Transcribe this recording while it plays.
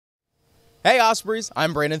Hey Ospreys,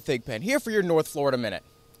 I'm Thigpen, here for your North Florida Minute.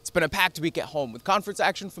 It's been a packed week at home with conference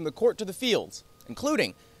action from the court to the fields,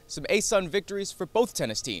 including some ASUN victories for both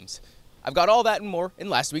tennis teams. I've got all that and more in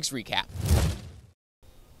last week's recap.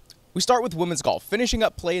 We start with women's golf, finishing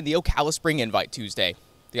up play in the Ocala Spring Invite Tuesday.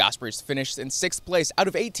 The Ospreys finished in 6th place out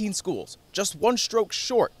of 18 schools, just one stroke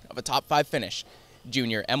short of a top 5 finish.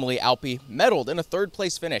 Junior Emily Alpe medaled in a 3rd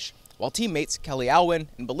place finish, while teammates Kelly Alwyn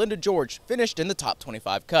and Belinda George finished in the top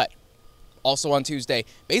 25 cut. Also on Tuesday,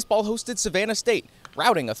 baseball hosted Savannah State,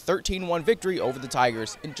 routing a 13-1 victory over the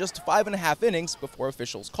Tigers in just 5.5 innings before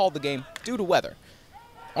officials called the game due to weather.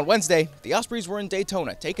 On Wednesday, the Ospreys were in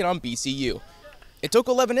Daytona taking on BCU. It took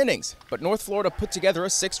 11 innings, but North Florida put together a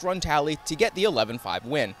 6-run tally to get the 11-5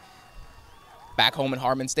 win. Back home in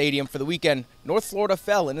Harmon Stadium for the weekend, North Florida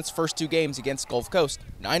fell in its first 2 games against Gulf Coast,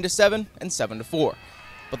 9-7 and 7-4.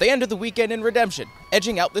 But they ended the weekend in redemption,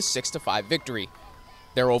 edging out this 6-5 victory.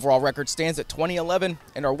 Their overall record stands at 20-11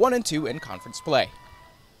 and are 1-2 in conference play.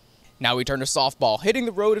 Now we turn to softball, hitting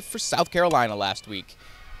the road for South Carolina last week.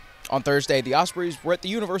 On Thursday, the Ospreys were at the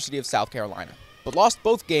University of South Carolina, but lost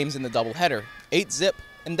both games in the doubleheader, 8-zip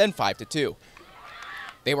and then 5-2.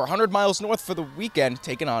 They were 100 miles north for the weekend,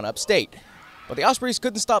 taking on Upstate. But the Ospreys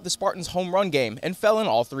couldn't stop the Spartans' home run game and fell in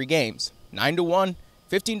all 3 games, 9-1,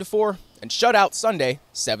 15-4, and shut out Sunday,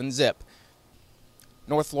 7-zip.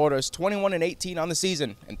 North Florida is 21-18 on the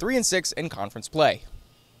season and 3-6 in conference play.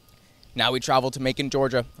 Now we travel to Macon,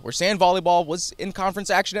 Georgia, where sand volleyball was in conference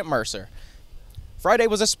action at Mercer. Friday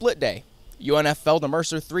was a split day. UNF fell to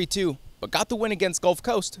Mercer 3-2, but got the win against Gulf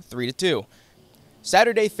Coast 3-2.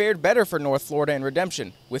 Saturday fared better for North Florida in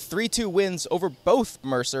redemption, with 3-2 wins over both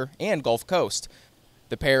Mercer and Gulf Coast.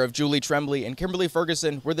 The pair of Julie Tremblay and Kimberly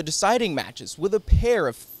Ferguson were the deciding matches with a pair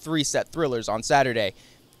of 3-set thrillers on Saturday.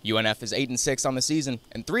 UNF is 8-6 on the season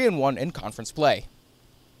and 3-1 in conference play.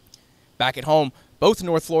 Back at home, both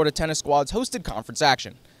North Florida tennis squads hosted conference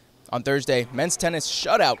action. On Thursday, men's tennis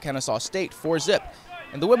shut out Kennesaw State 4-zip,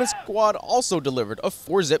 and the women's squad also delivered a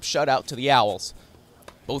 4-zip shutout to the Owls.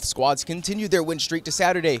 Both squads continued their win streak to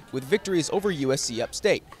Saturday with victories over USC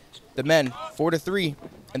Upstate. The men 4-3,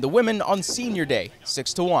 and the women on Senior Day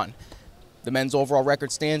 6-1. The men's overall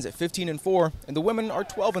record stands at 15-4, and the women are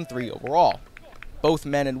 12-3 overall. Both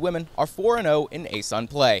men and women are 4-0 in ASUN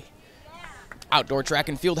play. Outdoor track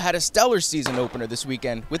and field had a stellar season opener this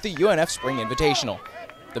weekend with the UNF Spring Invitational.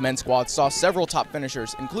 The men's squad saw several top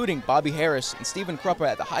finishers, including Bobby Harris and Stephen Kruppa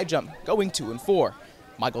at the high jump, going 2-4.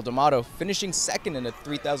 Michael D'Amato finishing second in a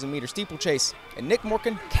 3,000-meter steeplechase, and Nick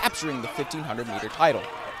Morgan capturing the 1,500-meter title.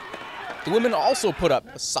 The women also put up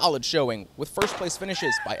a solid showing with first-place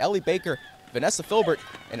finishes by Ellie Baker, Vanessa Filbert,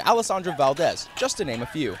 and Alessandra Valdez, just to name a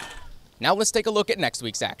few. Now let's take a look at next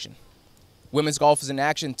week's action. Women's golf is in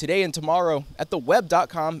action today and tomorrow at the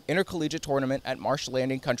Web.com Intercollegiate Tournament at Marsh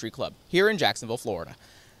Landing Country Club here in Jacksonville, Florida.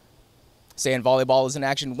 Sand volleyball is in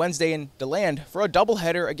action Wednesday in DeLand for a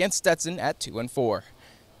doubleheader against Stetson at 2-4.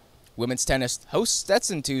 Women's tennis hosts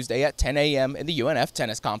Stetson Tuesday at 10 a.m. in the UNF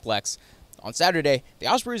Tennis Complex. On Saturday, the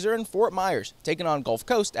Ospreys are in Fort Myers, taking on Gulf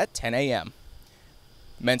Coast at 10 a.m.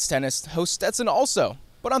 Men's tennis hosts Stetson also,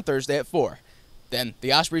 but on Thursday at 4. Then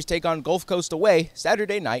the Ospreys take on Gulf Coast away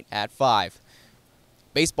Saturday night at 5.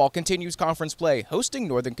 Baseball continues conference play, hosting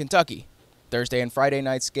Northern Kentucky. Thursday and Friday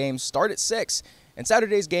night's games start at 6, and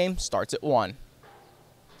Saturday's game starts at 1.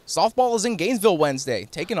 Softball is in Gainesville Wednesday,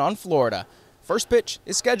 taking on Florida. First pitch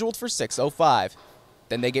is scheduled for 6:05.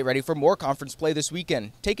 Then they get ready for more conference play this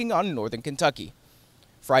weekend, taking on Northern Kentucky.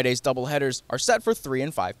 Friday's doubleheaders are set for 3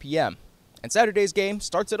 and 5 p.m., and Saturday's game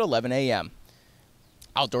starts at 11 a.m.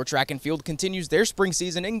 Outdoor track and field continues their spring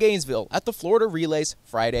season in Gainesville at the Florida Relays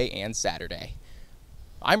Friday and Saturday.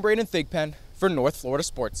 I'm Thigpen for North Florida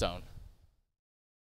Sports Zone.